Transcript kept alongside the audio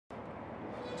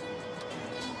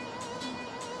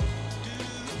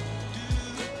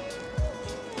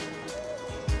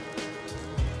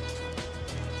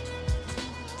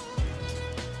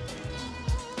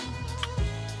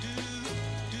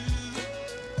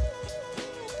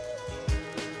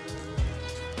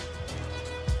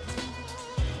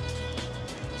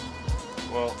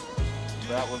Well,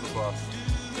 that was a bust.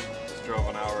 Just drove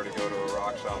an hour to go to a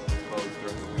rock shop that was closed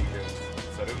during the weekend.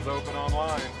 Said it was open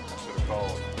online. I should have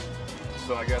called.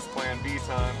 So I guess plan B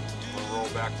time. I'm gonna roll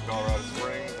back to Colorado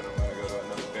Springs and I'm gonna go to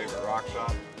another favorite rock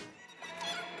shop.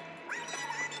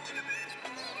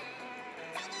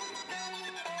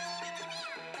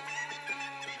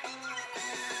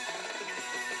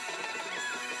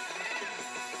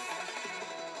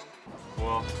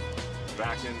 Well,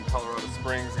 back in Colorado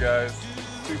Springs, guys.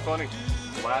 It's too funny.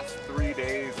 The last 3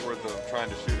 days worth of trying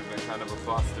to shoot have been kind of a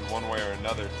bust in one way or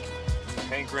another.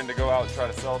 Hankering to go out and try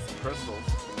to sell some crystals,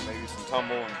 and maybe some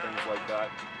tumble and things like that.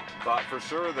 Thought for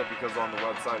sure that because on the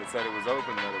website it said it was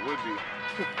open that it would be.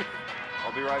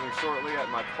 I'll be arriving shortly at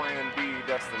my Plan B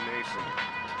destination.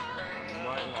 I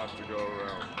might have to go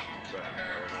around back. I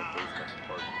don't know if there's enough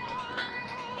parking.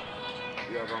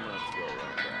 Yeah, I'm gonna have to go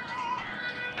around back.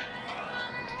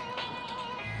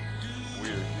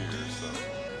 We're here, so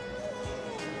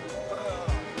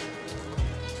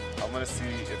I'm gonna see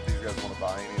if these guys want to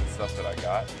buy any of the stuff that I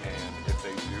got, and if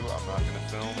they do, I'm not gonna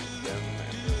film them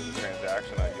in the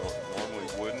transaction. I normally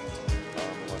wouldn't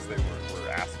unless they were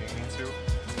asking me to.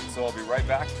 So I'll be right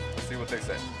back and see what they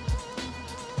say.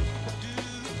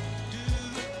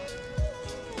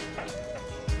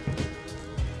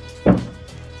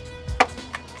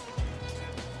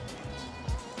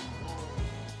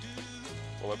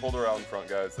 Well, I pulled her out in front,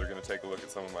 guys. They're gonna take a look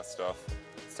at some of my stuff.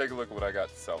 Let's take a look at what I got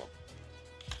to sell them.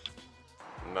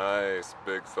 Nice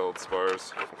big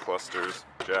feldspars, clusters,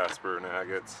 jasper and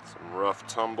agates, some rough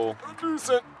tumble,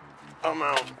 decent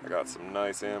amount. I got some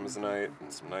nice amazonite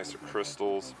and some nicer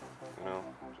crystals, you know,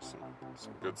 just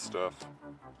some good stuff.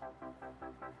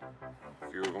 A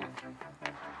few of them.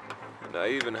 And I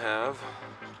even have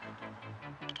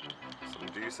some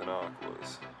decent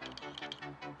aquas.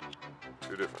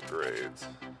 2 different grades.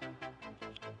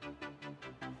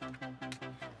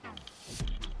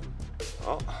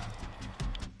 Oh.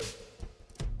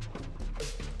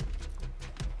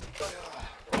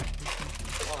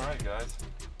 Alright guys,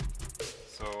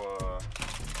 so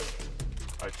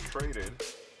I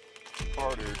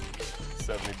bartered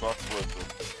 70 bucks worth of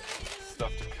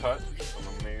stuff to cut, some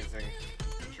amazing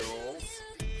jewels,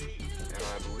 and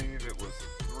I believe it was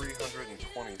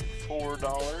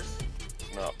 $324.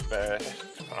 Not bad,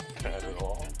 not bad at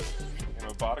all. You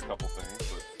know, bought a couple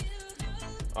things, but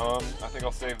I think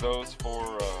I'll save those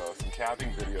for some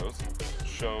capping videos.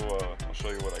 I'll show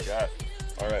you what I got.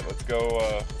 All right, let's go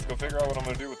figure out what I'm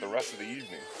gonna do with the rest of the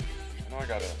evening. I know I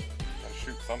gotta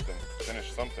shoot something,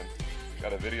 finish something.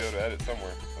 Got a video to edit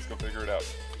somewhere. Let's go figure it out.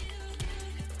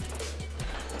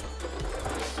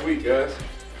 Sweet, guys.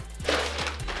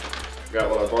 Got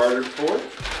what I bartered for.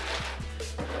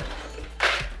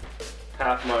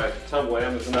 Half my tumble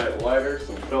amazonite lighter,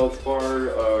 some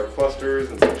feldspar clusters,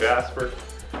 and some jasper.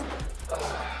 A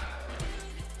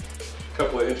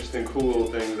couple of interesting, cool little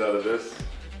things out of this.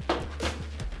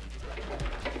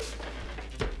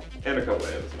 And a couple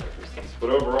of amazonite crystals.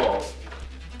 But overall,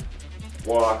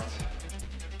 walked.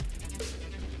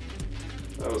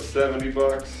 That was 70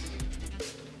 bucks.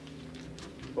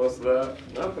 Plus that,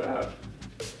 not bad.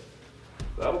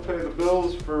 That'll pay the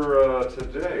bills for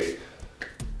today.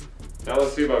 Now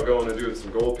let's see about going and doing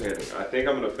some gold panning. I think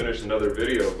I'm going to finish another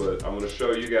video, but I'm going to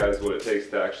show you guys what it takes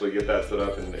to actually get that set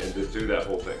up and just do that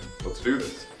whole thing. Let's do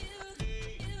this.